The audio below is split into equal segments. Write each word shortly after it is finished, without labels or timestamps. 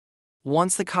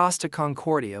Once the Costa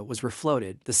Concordia was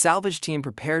refloated, the salvage team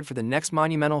prepared for the next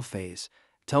monumental phase,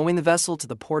 towing the vessel to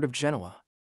the port of Genoa.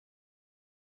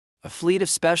 A fleet of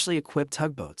specially equipped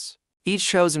tugboats, each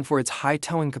chosen for its high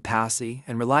towing capacity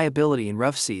and reliability in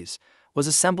rough seas, was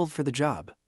assembled for the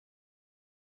job.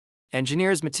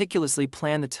 Engineers meticulously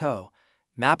planned the tow,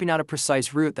 mapping out a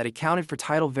precise route that accounted for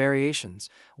tidal variations,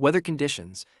 weather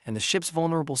conditions, and the ship's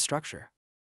vulnerable structure.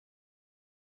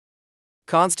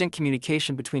 Constant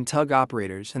communication between tug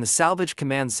operators and the salvage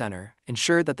command center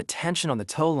ensured that the tension on the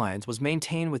tow lines was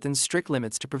maintained within strict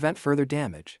limits to prevent further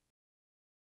damage.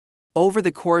 Over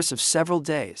the course of several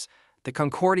days, the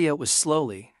Concordia was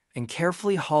slowly and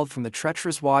carefully hauled from the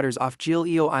treacherous waters off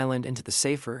Giglio Island into the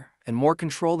safer and more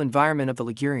controlled environment of the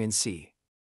Ligurian Sea.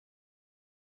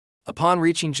 Upon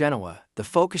reaching Genoa, the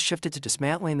focus shifted to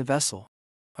dismantling the vessel,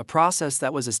 a process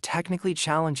that was as technically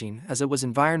challenging as it was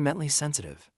environmentally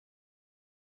sensitive.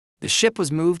 The ship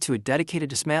was moved to a dedicated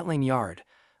dismantling yard,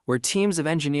 where teams of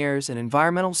engineers and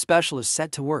environmental specialists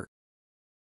set to work.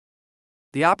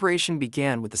 The operation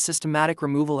began with the systematic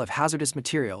removal of hazardous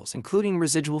materials, including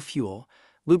residual fuel,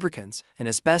 lubricants, and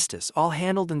asbestos, all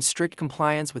handled in strict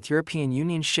compliance with European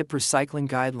Union ship recycling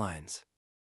guidelines.